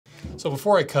So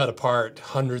before I cut apart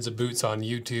hundreds of boots on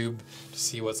YouTube to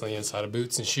see what's on the inside of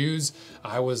boots and shoes,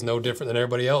 I was no different than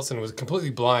everybody else and was completely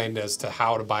blind as to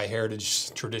how to buy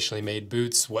heritage traditionally made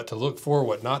boots, what to look for,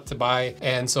 what not to buy.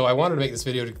 And so I wanted to make this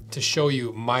video to show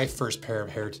you my first pair of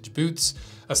heritage boots,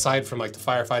 aside from like the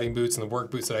firefighting boots and the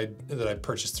work boots that I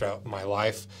purchased throughout my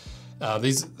life.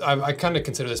 I kind of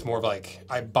consider this more of like,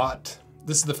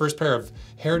 this is the first pair of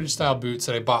heritage style boots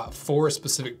that I bought for a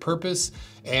specific purpose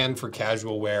and for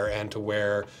casual wear and to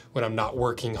wear when I'm not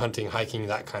working, hunting, hiking,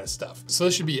 that kind of stuff. So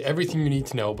this should be everything you need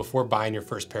to know before buying your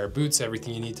first pair of boots,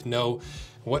 everything you need to know,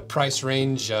 what price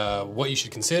range, what you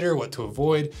should consider, what to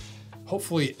avoid,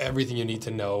 hopefully everything you need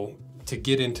to know to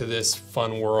get into this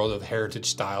fun world of heritage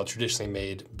style, traditionally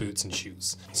made boots and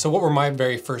shoes. So what were my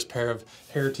very first pair of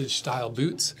heritage style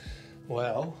boots?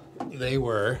 Well, they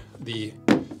were the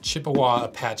Chippewa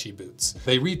Apache boots.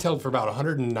 They retailed for about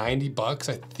 190 bucks,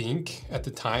 I think, at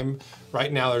the time.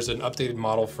 Right now, there's an updated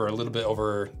model for a little bit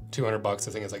over 200 bucks.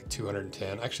 I think it's like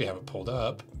 210. I actually have it pulled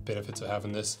up. Benefits of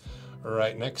having this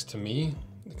right next to me,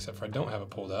 except for I don't have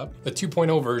it pulled up. The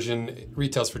 2.0 version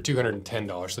retails for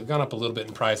 $210. So they've gone up a little bit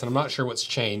in price, and I'm not sure what's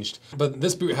changed. But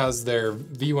this boot has their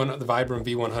V1, the Vibram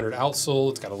V100 outsole.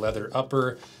 It's got a leather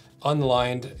upper,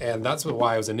 unlined, and that's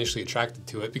why I was initially attracted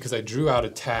to it, because I drew out a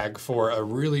tag for a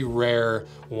really rare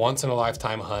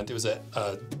once-in-a-lifetime hunt. It was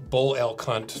a bull elk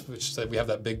hunt, which we have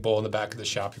that big bull in the back of the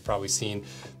shop you've probably seen.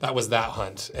 That was that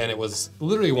hunt, and it was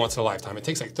literally once in a lifetime. It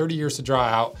takes like 30 years to draw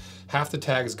out. Half the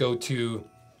tags go to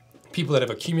people that have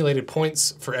accumulated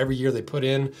points for every year they put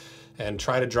in and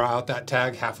try to draw out that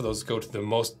tag. Half of those go to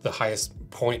the highest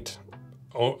point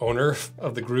owner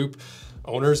of the group,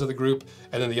 owners of the group,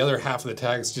 and then the other half of the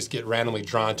tags just get randomly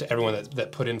drawn to everyone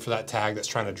that put in for that tag, that's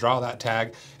trying to draw that tag.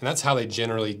 And that's how they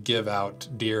generally give out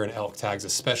deer and elk tags,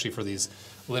 especially for these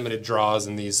limited draws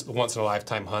and these once in a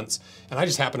lifetime hunts. And I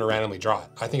just happened to randomly draw it.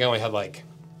 I think I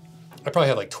probably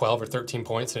had like 12 or 13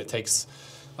 points, and it takes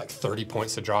like 30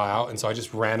 points to draw out. And so I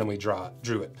just randomly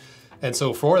drew it. And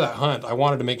so for that hunt, I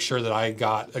wanted to make sure that I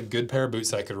got a good pair of boots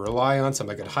that I could rely on,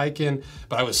 something I could hike in,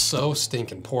 but I was so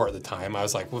stinking poor at the time. I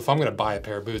was like, well, if I'm gonna buy a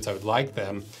pair of boots, I would like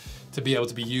them to be able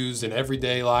to be used in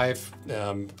everyday life,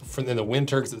 in the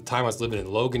winter, because at the time I was living in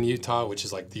Logan, Utah, which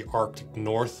is like the Arctic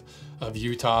north of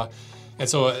Utah. And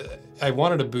so I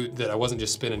wanted a boot that I wasn't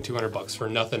just spending 200 bucks for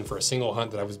nothing for a single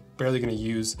hunt that I was barely gonna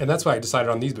use. And that's why I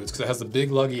decided on these boots, because it has the big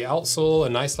luggy outsole, a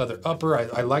nice leather upper.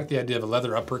 I like the idea of a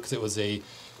leather upper because it was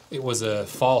a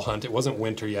fall hunt. It wasn't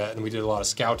winter yet, and we did a lot of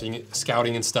scouting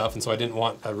and stuff, and so I didn't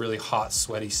want a really hot,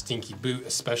 sweaty, stinky boot,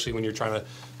 especially when you're trying to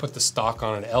put the stock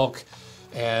on an elk.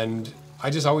 And I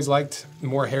just always liked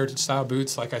more heritage style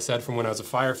boots. Like I said, from when I was a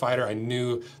firefighter, I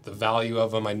knew the value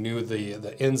of them. I knew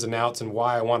the ins and outs and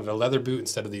why I wanted a leather boot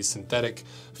instead of these synthetic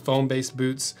foam-based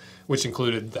boots, which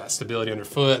included that stability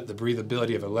underfoot, the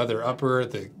breathability of a leather upper,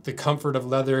 the comfort of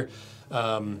leather.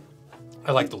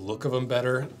 I like the look of them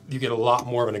better. You get a lot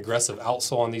more of an aggressive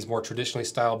outsole on these more traditionally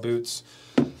styled boots.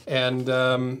 And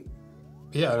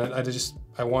yeah,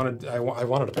 I wanted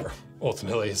a pair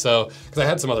ultimately. So, because I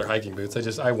had some other hiking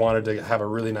boots, I wanted to have a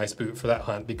really nice boot for that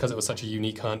hunt because it was such a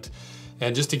unique hunt.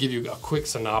 And just to give you a quick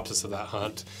synopsis of that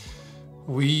hunt,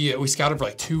 we scouted for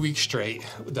like 2 weeks straight.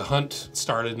 The hunt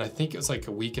started, and I think it was like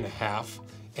a week and a half.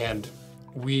 And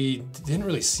we didn't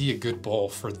really see a good bull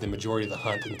for the majority of the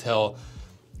hunt until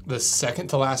the second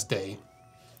to last day.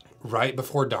 Right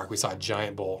before dark, we saw a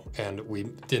giant bull and we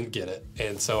didn't get it.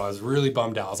 And so I was really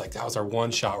bummed out. I was like, that was our one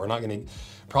shot. We're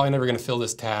probably never gonna fill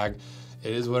this tag.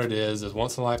 It is what it is. It's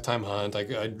once in a lifetime hunt.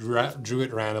 I drew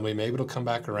it randomly. Maybe it'll come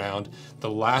back around. The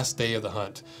last day of the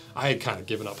hunt, I had kind of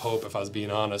given up hope, if I was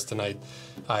being honest. And I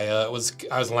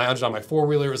was lounging on my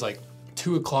four-wheeler. It was like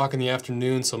 2 o'clock in the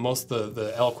afternoon, so most of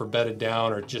the elk were bedded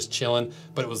down or just chilling,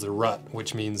 but it was the rut,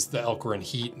 which means the elk were in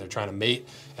heat and they're trying to mate,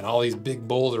 and all these big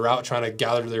bulls are out trying to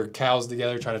gather their cows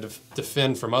together, trying to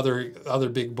defend from other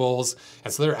big bulls,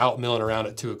 and so they're out milling around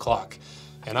at 2 o'clock.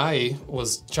 And I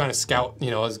was trying to scout,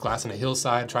 I was glassing a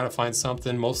hillside, trying to find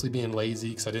something, mostly being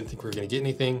lazy because I didn't think we were gonna get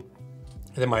anything.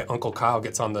 And then my Uncle Kyle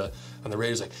gets on the radio,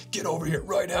 he's like, get over here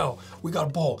right now. We got a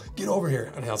bull, get over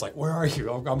here. And I was like, where are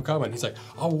you? I'm coming. He's like,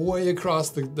 I'm way across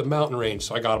the mountain range.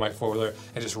 So I got on my four-wheeler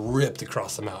and just ripped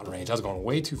across the mountain range. I was going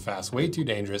way too fast, way too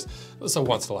dangerous. It was a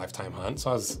once in a lifetime hunt.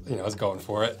 So I was going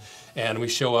for it. And I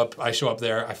show up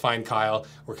there, I find Kyle,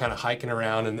 we're kind of hiking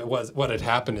around, and what had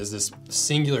happened is this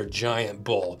singular giant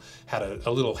bull had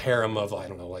a little harem of, I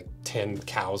don't know, like 10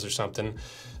 cows or something,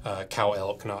 cow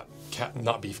elk,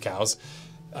 not beef cows.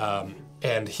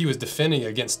 And he was defending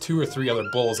against 2 or 3 other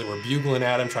bulls that were bugling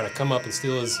at him, trying to come up and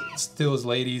steal his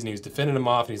ladies, and he was defending them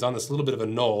off, and he's on this little bit of a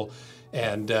knoll.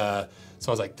 And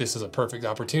So I was like, this is a perfect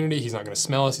opportunity. He's not gonna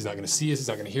smell us, he's not gonna see us, he's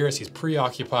not gonna hear us, he's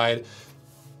preoccupied.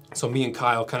 So me and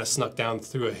Kyle kind of snuck down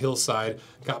through a hillside,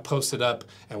 got posted up,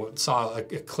 and saw a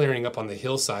clearing up on the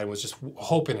hillside, and was just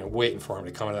hoping and waiting for him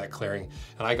to come into that clearing.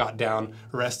 And I got down,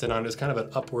 rested on it. It was kind of an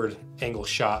upward angle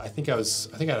shot. I think I had a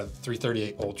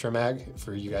 338 Ultra Mag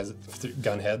for you guys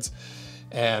gun heads,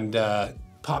 and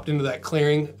popped into that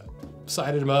clearing,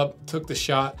 sighted him up, took the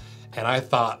shot, and I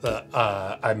thought that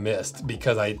I missed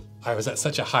because I was at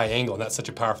such a high angle, and that's such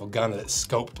a powerful gun that it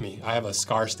scoped me. I have a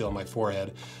scar still on my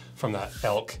forehead from that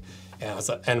elk.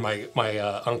 And my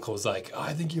uncle was like, oh,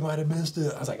 I think you might have missed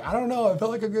it. I was like, I don't know, I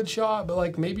felt like a good shot, but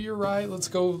like, maybe you're right. Let's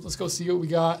go see what we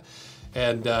got.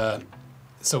 And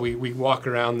so we walk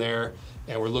around there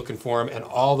and we're looking for him, and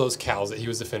all those cows that he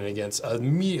was defending against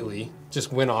immediately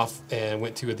just went off and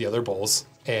went to the other bulls.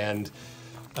 And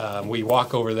we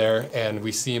walk over there and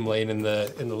we see him laying in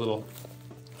the little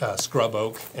scrub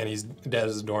oak, and he's dead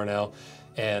as a doornail.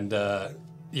 And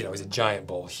you know, he's a giant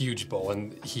bull, huge bull,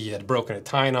 and he had broken a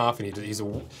tine off, and he's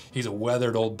a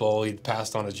weathered old bull. He'd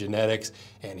passed on his genetics,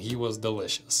 and he was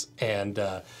delicious. And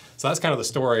so that's kind of the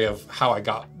story of how I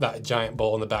got that giant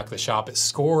bull in the back of the shop. I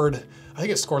think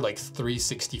it scored like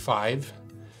 365.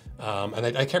 And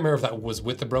I can't remember if that was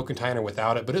with the broken tine or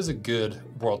without it, but it was a good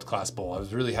world-class bull. I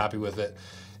was really happy with it.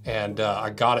 And I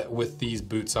got it with these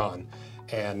boots on.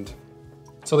 And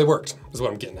so they worked, is what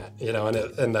I'm getting at, you know,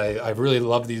 and I really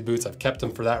love these boots. I've kept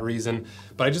them for that reason,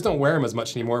 but I just don't wear them as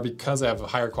much anymore because I have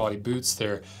higher quality boots.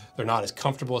 They're not as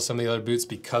comfortable as some of the other boots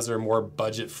because they're a more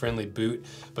budget-friendly boot.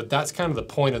 But that's kind of the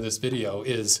point of this video,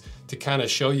 is to kind of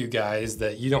show you guys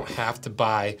that you don't have to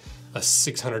buy a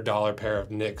 $600 pair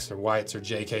of Nicks or Whites or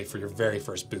JK for your very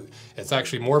first boot. It's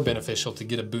actually more beneficial to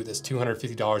get a boot that's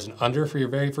 $250 and under for your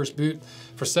very first boot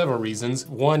for several reasons.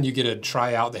 One, you get to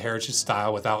try out the Heritage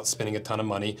style without spending a ton of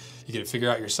money. You get to figure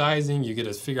out your sizing, you get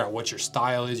to figure out what your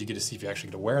style is, you get to see if you actually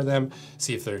get to wear them,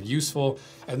 see if they're useful,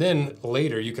 and then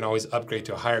later you can always upgrade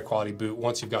to a higher quality boot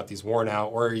once you've got these worn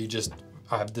out, or you just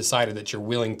have decided that you're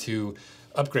willing to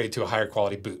upgrade to a higher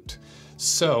quality boot.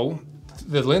 So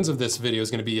the lens of this video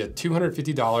is going to be a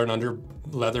 $250 and under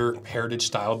leather Heritage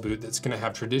style boot that's going to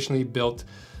have traditionally built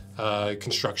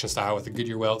construction style with a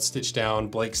Goodyear welt, stitched down,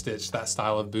 Blake stitch, that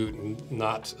style of boot, and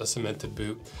not a cemented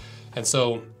boot. And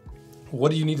so what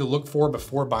do you need to look for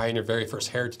before buying your very first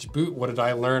Heritage boot? What did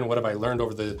I learn? What have I learned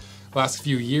over the last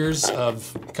few years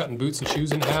of cutting boots and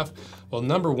shoes in half? Well,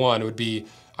 number one would be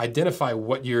identify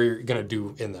what you're gonna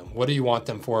do in them. What do you want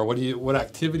them for? What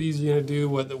activities are you gonna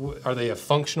do? Are they a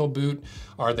functional boot?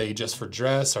 Are they just for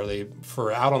dress? Are they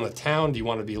for out on the town? Do you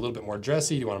want to be a little bit more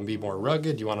dressy? Do you want them to be more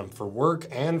rugged? Do you want them for work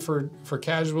and for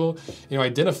casual? You know,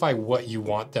 identify what you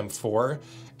want them for,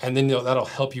 and then that'll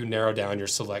help you narrow down your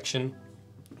selection,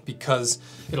 because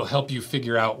it'll help you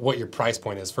figure out what your price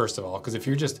point is, first of all. Because if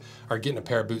you just are getting a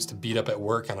pair of boots to beat up at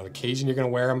work, on an occasion you're gonna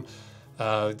wear them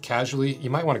casually,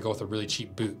 you might wanna go with a really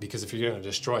cheap boot, because if you're gonna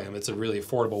destroy them, it's a really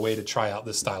affordable way to try out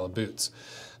this style of boots.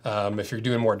 If you're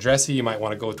doing more dressy, you might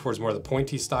wanna go towards more of the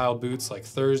pointy style boots like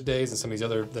Thursdays and some of these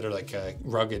other that are like a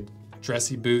rugged,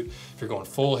 dressy boot. If you're going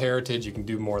full Heritage, you can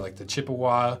do more like the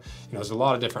Chippewa. You know, there's a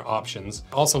lot of different options.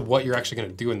 Also, what you're actually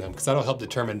gonna do in them, because that'll help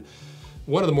determine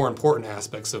one of the more important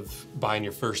aspects of buying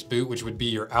your first boot, which would be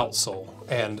your outsole.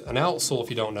 And an outsole,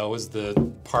 if you don't know, is the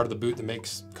part of the boot that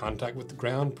makes contact with the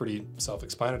ground. Pretty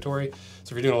self-explanatory. So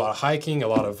if you're doing a lot of hiking, a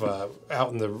lot of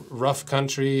out in the rough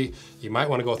country, you might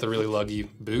want to go with a really luggy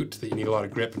boot that you need a lot of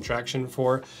grip and traction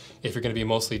for. If you're going to be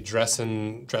mostly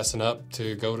dressing up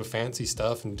to go to fancy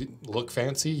stuff and look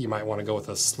fancy, you might want to go with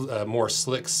a more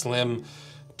slick, slim,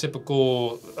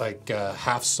 typical like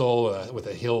half sole with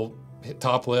a heel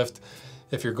top lift.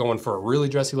 If you're going for a really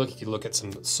dressy look, you can look at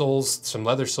some soles, some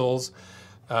leather soles.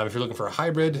 If you're looking for a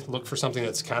hybrid, look for something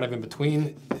that's kind of in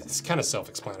between. It's kind of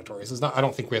self-explanatory. So I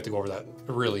don't think we have to go over that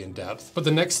really in depth. But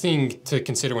the next thing to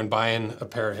consider when buying a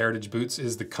pair of Heritage boots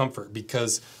is the comfort,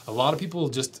 because a lot of people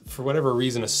just, for whatever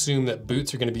reason, assume that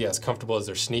boots are gonna be as comfortable as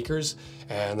their sneakers,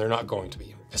 and they're not going to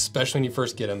be. Especially when you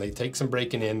first get them. They take some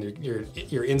breaking in,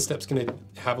 your instep's gonna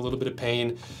have a little bit of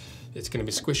pain. It's gonna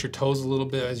be squish your toes a little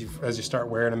bit as you start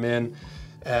wearing them in.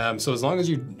 So as long as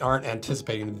you aren't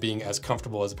anticipating them being as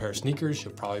comfortable as a pair of sneakers,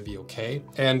 you'll probably be okay.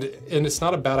 And it's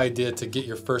not a bad idea to get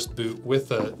your first boot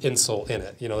with an insole in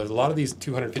it. You know, there's a lot of these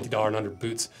 $250 and under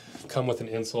boots come with an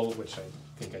insole, which I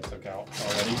think I took out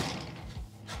already.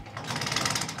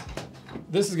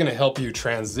 This is gonna help you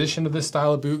transition to this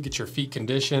style of boot, get your feet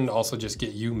conditioned, also just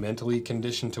get you mentally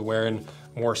conditioned to wearing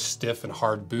more stiff and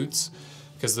hard boots.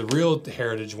 Because the real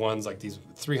Heritage ones, like these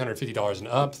 $350 and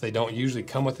up, they don't usually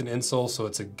come with an insole, so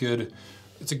it's a good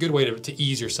it's a good way to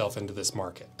ease yourself into this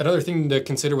market. Another thing to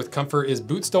consider with comfort is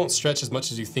boots don't stretch as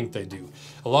much as you think they do.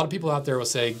 A lot of people out there will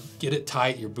say, get it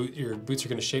tight, your boots are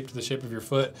gonna shape to the shape of your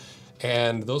foot.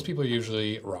 And those people are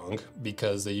usually wrong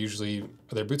because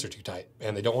their boots are too tight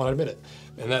and they don't want to admit it.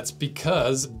 And that's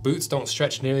because boots don't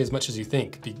stretch nearly as much as you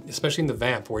think, especially in the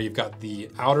vamp where you've got the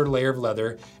outer layer of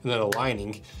leather and then a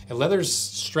lining. And leather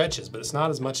stretches, but it's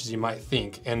not as much as you might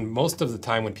think. And most of the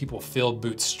time when people feel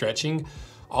boots stretching,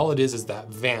 all it is that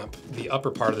vamp, the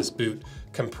upper part of this boot,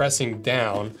 compressing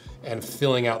down and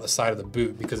filling out the side of the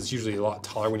boot because it's usually a lot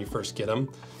taller when you first get them.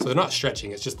 So they're not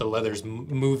stretching, it's just the leather's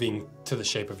moving to the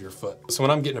shape of your foot. So when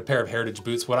I'm getting a pair of heritage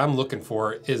boots, what I'm looking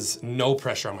for is no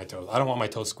pressure on my toes. I don't want my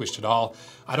toes squished at all.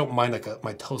 I don't mind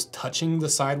my toes touching the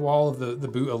sidewall of the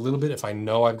boot a little bit if I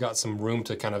know I've got some room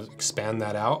to kind of expand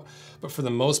that out. But for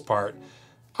the most part,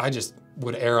 I just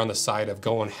would err on the side of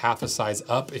going half a size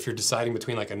up. If you're deciding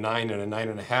between like a 9 and a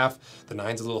 9.5, the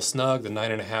 9's a little snug, the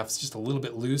 9.5 is just a little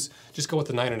bit loose, just go with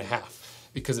the 9.5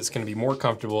 because it's gonna be more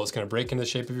comfortable, it's gonna break into the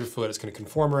shape of your foot, it's gonna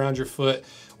conform around your foot.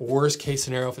 Worst case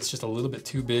scenario, if it's just a little bit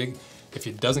too big, if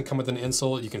it doesn't come with an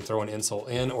insole, you can throw an insole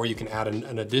in, or you can add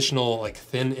an additional like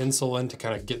thin insole in to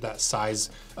kind of get that size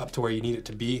up to where you need it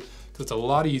to be. Because it's a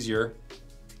lot easier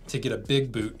to get a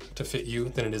big boot to fit you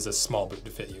than it is a small boot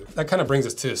to fit you. That kind of brings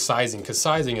us to sizing, because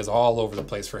sizing is all over the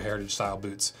place for heritage style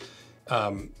boots.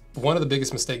 One of the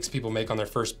biggest mistakes people make on their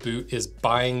first boot is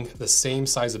buying the same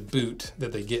size of boot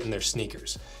that they get in their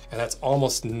sneakers. And that's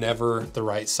almost never the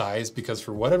right size because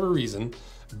for whatever reason,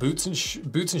 boots and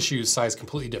shoes size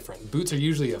completely different. Boots are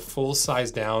usually a full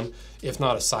size down, if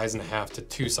not a size and a half to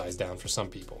 2 size down for some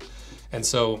people. And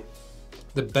so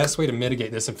the best way to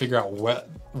mitigate this and figure out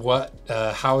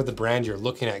how the brand you're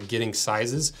looking at getting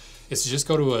sizes is to just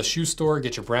go to a shoe store,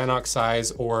 get your Brannock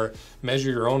size, or measure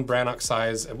your own Brannock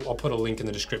size. I'll put a link in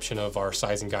the description of our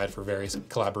sizing guide for various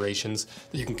collaborations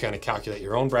that you can kind of calculate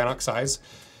your own Brannock size.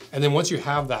 And then once you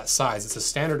have that size, it's a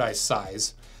standardized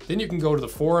size, then you can go to the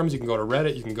forums, you can go to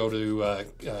Reddit, you can go to,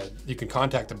 you can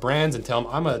contact the brands and tell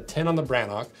them, I'm a 10 on the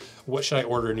Brannock, what should I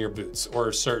order in your boots?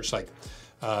 Or search like,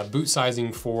 boot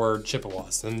sizing for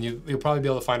Chippewas. And you'll probably be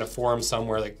able to find a forum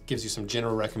somewhere that gives you some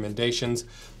general recommendations.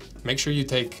 Make sure you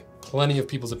take plenty of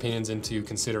people's opinions into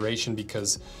consideration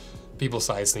because people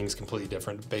size things completely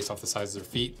different based off the size of their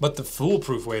feet. But the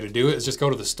foolproof way to do it is just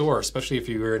go to the store, especially if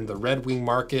you're in the Red Wing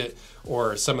market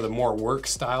or some of the more work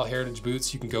style heritage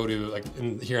boots. You can go to,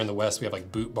 like here in the West, we have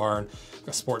like Boot Barn, we've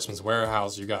got Sportsman's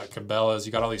Warehouse, you got Cabela's,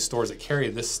 you got all these stores that carry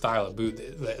this style of boot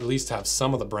that at least have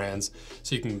some of the brands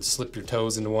so you can slip your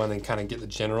toes into one and kind of get the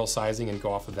general sizing and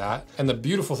go off of that. And the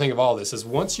beautiful thing of all this is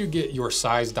once you get your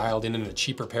size dialed in a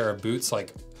cheaper pair of boots,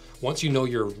 like once you know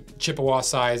your Chippewa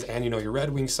size and you know your Red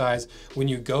Wing size, when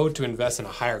you go to invest in a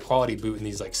higher quality boot in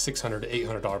these like $600 to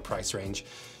 $800 price range,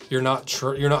 you're not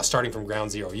starting from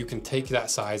ground zero. You can take that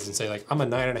size and say like, I'm a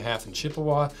 9.5 in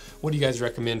Chippewa. What do you guys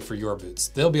recommend for your boots?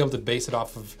 They'll be able to base it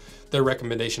off of their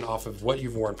recommendation off of what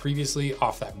you've worn previously,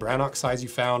 off that Brannock size you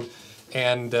found,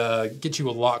 and get you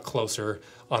a lot closer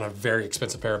on a very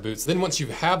expensive pair of boots. Then once you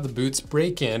have the boots,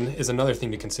 break-in is another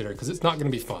thing to consider because it's not gonna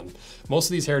be fun. Most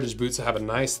of these heritage boots have a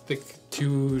nice thick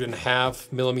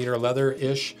 2.5 millimeter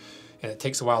leather-ish, and it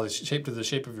takes a while to shape to the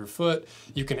shape of your foot.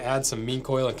 You can add some mink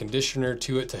oil and conditioner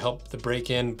to it to help the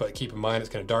break-in, but keep in mind it's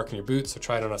gonna darken your boots, so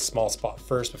try it on a small spot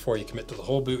first before you commit to the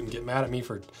whole boot and get mad at me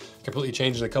for completely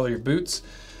changing the color of your boots.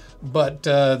 But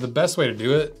the best way to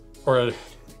do it, or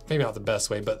maybe not the best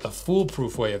way, but the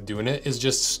foolproof way of doing it is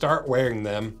just start wearing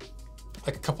them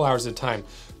like a couple hours at a time.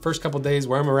 First couple days,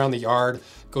 wear them around the yard,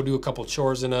 go do a couple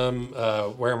chores in them,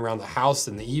 wear them around the house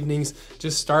in the evenings.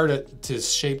 Just start it to the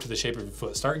shape of your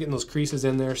foot. Start getting those creases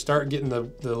in there, start getting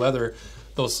the leather,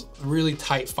 those really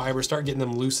tight fibers, start getting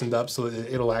them loosened up so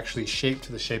that it'll actually shape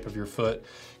to the shape of your foot.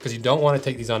 Because you don't want to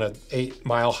take these on an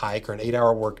 8-mile hike or an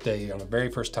 8-hour work day on the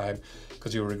very first time,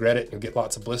 because you'll regret it, you'll get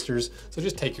lots of blisters. So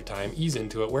just take your time, ease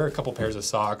into it, wear a couple pairs of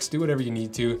socks, do whatever you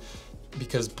need to,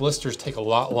 because blisters take a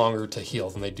lot longer to heal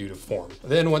than they do to form.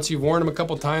 Then once you've worn them a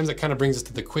couple times, that kind of brings us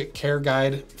to the quick care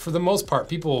guide. For the most part,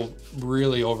 people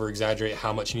really over exaggerate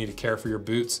how much you need to care for your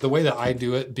boots. The way that I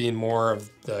do it, being more of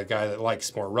the guy that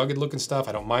likes more rugged looking stuff,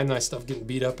 I don't mind my stuff getting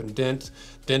beat up and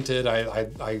dented.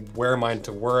 I wear mine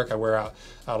to work, I wear out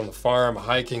on the farm,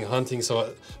 hiking, hunting.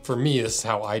 So for me, this is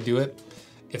how I do it.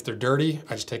 If they're dirty,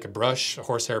 I just take a brush, a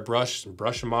horsehair brush, and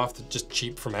brush them off. They're just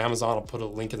cheap from Amazon. I'll put a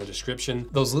link in the description.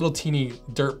 Those little teeny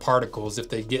dirt particles, if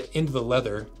they get into the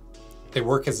leather, they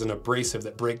work as an abrasive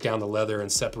that break down the leather and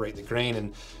separate the grain.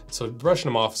 And so brushing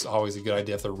them off is always a good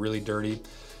idea if they're really dirty.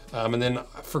 And then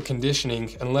for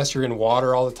conditioning, unless you're in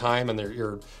water all the time and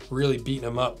you're really beating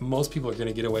them up, most people are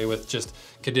gonna get away with just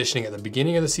conditioning at the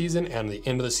beginning of the season and the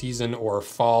end of the season, or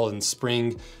fall and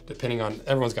spring, depending on,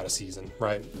 everyone's got a season,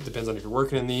 right? It depends on if you're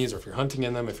working in these or if you're hunting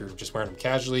in them, if you're just wearing them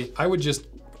casually. I would just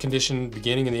condition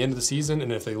beginning and the end of the season,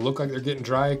 and if they look like they're getting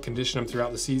dry, condition them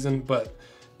throughout the season. But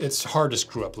it's hard to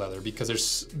screw up leather because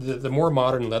there's the more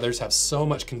modern leathers have so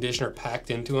much conditioner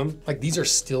packed into them. Like, these are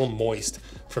still moist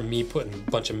from me putting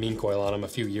a bunch of mink oil on them a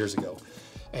few years ago.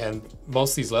 And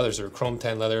most of these leathers are chrome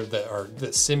tan leather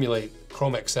that simulate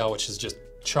Chrome XL, which is just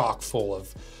chock full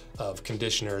of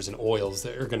conditioners and oils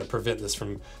that are gonna prevent this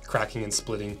from cracking and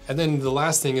splitting. And then the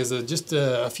last thing is just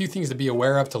a few things to be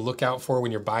aware of, to look out for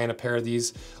when you're buying a pair of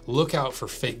these. Look out for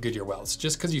fake Goodyear welds.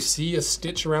 Just because you see a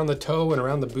stitch around the toe and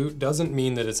around the boot doesn't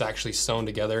mean that it's actually sewn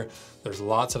together. There's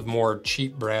lots of more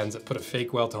cheap brands that put a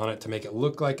fake welt on it to make it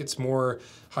look like it's more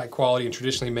high quality and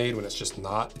traditionally made, when it's just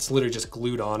not. It's literally just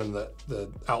glued on, and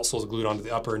the outsole is glued onto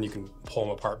the upper, and you can pull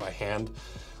them apart by hand.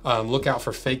 Look out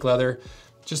for fake leather.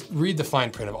 Just read the fine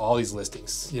print of all these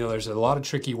listings. You know, there's a lot of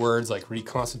tricky words like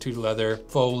reconstituted leather,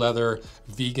 faux leather,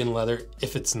 vegan leather.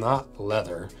 If it's not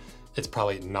leather, it's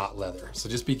probably not leather. So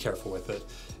just be careful with it.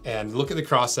 And look at the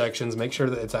cross sections, make sure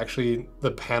that it's actually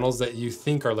the panels that you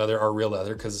think are leather are real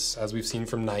leather, because as we've seen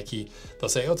from Nike, they'll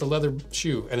say, oh, it's a leather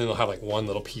shoe, and then they'll have like one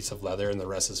little piece of leather and the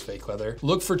rest is fake leather.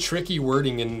 Look for tricky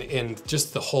wording in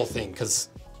just the whole thing, because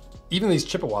even these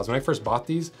Chippewas, when I first bought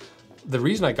these, the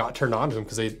reason I got turned on to them,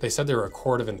 because they said they were a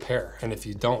cordovan pair. And if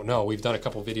you don't know, we've done a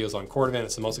couple videos on cordovan.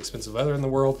 It's the most expensive leather in the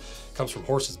world. It comes from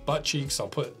horses' butt cheeks. I'll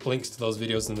put links to those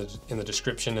videos in the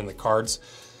description and the cards.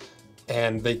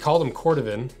 And they called them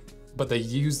cordovan, but they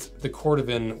used the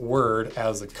cordovan word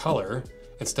as a color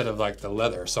instead of like the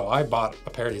leather. So I bought a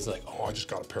pair of these, like, oh, I just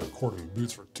got a pair of cordovan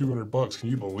boots for 200 bucks.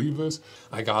 Can you believe this?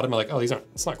 I got them, I'm like, oh, it's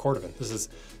not cordovan. This is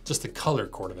just the color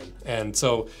cordovan. And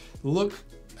so look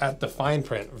at the fine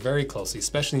print very closely,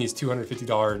 especially in these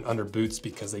 $250 and under boots,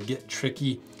 because they get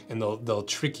tricky and they'll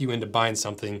trick you into buying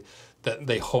something that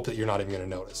they hope that you're not even gonna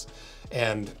notice.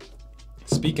 And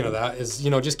speaking of that is, you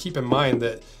know, just keep in mind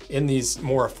that in these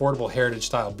more affordable heritage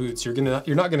style boots, you're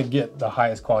not gonna get the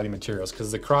highest quality materials,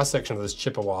 because the cross section of this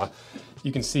Chippewa,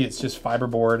 you can see it's just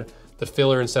fiberboard. The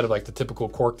filler, instead of like the typical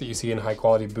cork that you see in high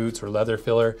quality boots or leather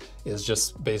filler, is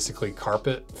just basically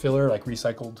carpet filler, like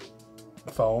recycled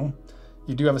foam.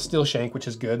 You do have a steel shank, which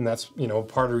is good, and that's, you know,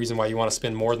 part of the reason why you want to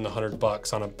spend more than 100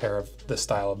 bucks on a pair of this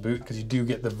style of boot, because you do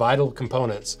get the vital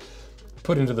components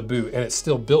put into the boot, and it's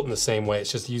still built in the same way.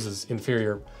 It's just uses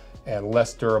inferior and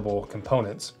less durable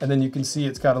components. And then you can see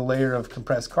it's got a layer of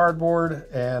compressed cardboard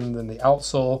and then the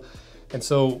outsole. And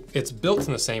so it's built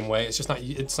in the same way. It's just not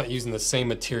using the same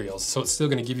materials. So it's still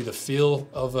going to give you the feel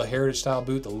of a heritage style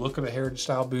boot, the look of a heritage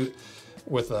style boot,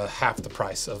 with half the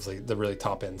price of the really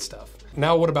top end stuff.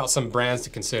 Now, what about some brands to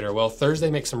consider? Well, Thursday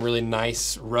makes some really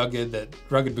nice rugged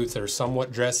boots that are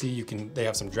somewhat dressy. They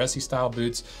have some dressy style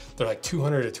boots. They're like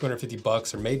 200 to 250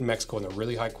 bucks. They're made in Mexico and they're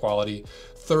really high quality.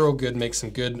 Thorogood makes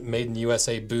some good made in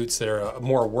USA boots that are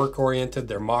more work oriented.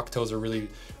 Their mock toes are really,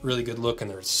 really good look,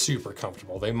 and they're super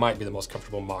comfortable. They might be the most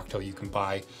comfortable mock toe you can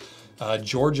buy.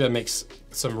 Georgia makes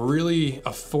some really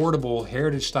affordable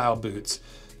heritage style boots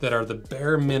that are the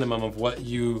bare minimum of what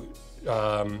you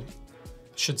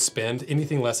should spend.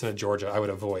 Anything less than a Georgia, I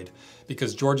would avoid,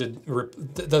 because Georgia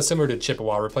does similar to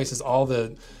Chippewa, replaces all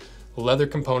the leather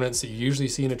components that you usually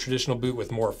see in a traditional boot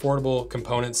with more affordable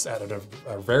components at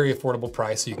a very affordable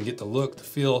price, so you can get the look, the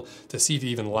feel, to see if you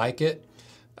even like it.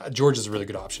 Georgia's a really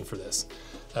good option for this.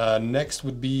 Next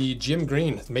would be Jim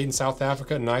Green, made in South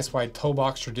Africa, nice wide toe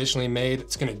box, traditionally made.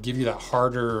 It's gonna give you that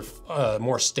harder,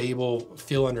 more stable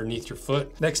feel underneath your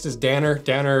foot. Next is Danner.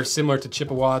 Danner, similar to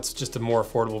Chippewa, it's just a more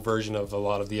affordable version of a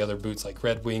lot of the other boots like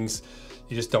Red Wings.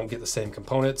 You just don't get the same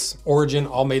components. Origin,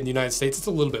 all made in the United States. It's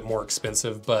a little bit more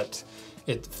expensive, but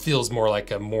it feels more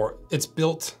like it's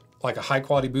built like a high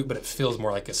quality boot, but it feels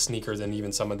more like a sneaker than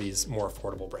even some of these more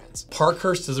affordable brands.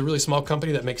 Parkhurst is a really small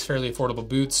company that makes fairly affordable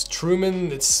boots.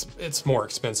 Truman, it's more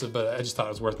expensive, but I just thought it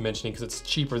was worth mentioning because it's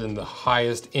cheaper than the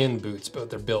highest end boots, but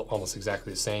they're built almost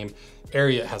exactly the same.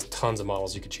 Ariat has tons of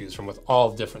models you could choose from with all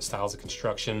different styles of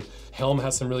construction. Helm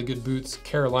has some really good boots.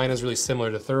 Carolina's really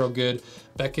similar to Thorogood.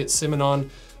 Beckett, Simonon,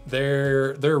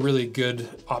 they're a really good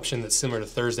option that's similar to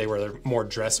Thursday, where they're more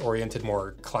dress oriented,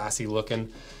 more classy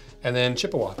looking. And then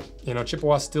Chippewa, you know,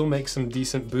 Chippewa still makes some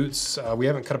decent boots. We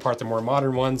haven't cut apart the more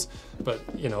modern ones, but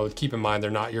you know, keep in mind they're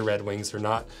not your Red Wings. They're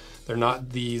not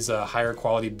these higher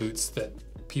quality boots that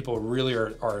people really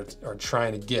are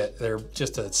trying to get. They're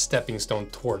just a stepping stone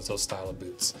towards those style of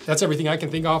boots. That's everything I can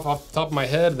think of off the top of my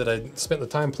head that I spent the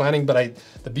time planning, but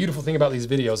the beautiful thing about these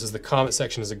videos is the comment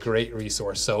section is a great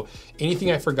resource. So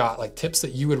anything I forgot, like tips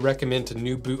that you would recommend to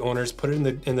new boot owners, put it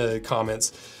in the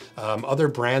comments. Other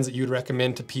brands that you would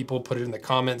recommend to people, put it in the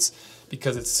comments,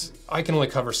 because I can only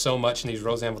cover so much in these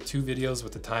Rose Anvil 2 videos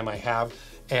with the time I have.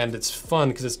 And it's fun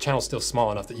because this channel's still small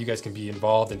enough that you guys can be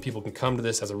involved and people can come to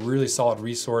this as a really solid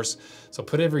resource. So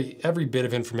put every bit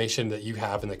of information that you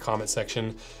have in the comment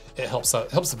section. It helps the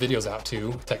videos out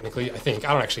too, technically, I think.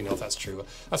 I don't actually know if that's true.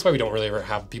 That's why we don't really ever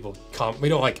have people we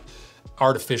don't like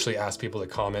artificially ask people to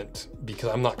comment, because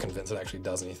I'm not convinced it actually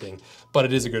does anything, but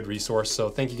it is a good resource. So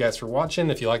thank you guys for watching.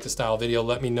 If you like the style video,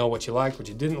 let me know what you liked, what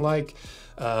you didn't like.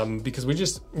 Because we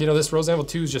just, this Rose Anvil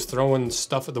 2 is just throwing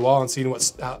stuff at the wall and seeing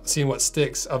what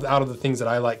sticks out of the things that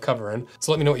I like covering.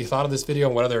 So let me know what you thought of this video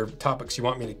and what other topics you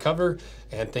want me to cover.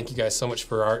 And thank you guys so much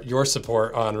for your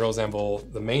support on Rose Anvil,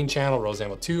 the main channel, Rose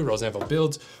Anvil 2, Rose Anvil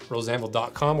Builds,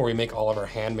 roseanvil.com, where we make all of our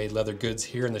handmade leather goods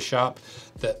here in the shop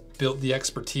that built the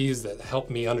expertise that helped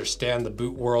me understand the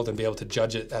boot world and be able to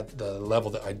judge it at the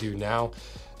level that I do now.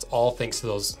 It's all thanks to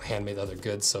those handmade leather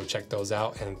goods, so check those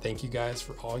out, and thank you guys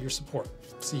for all your support.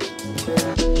 See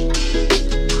you.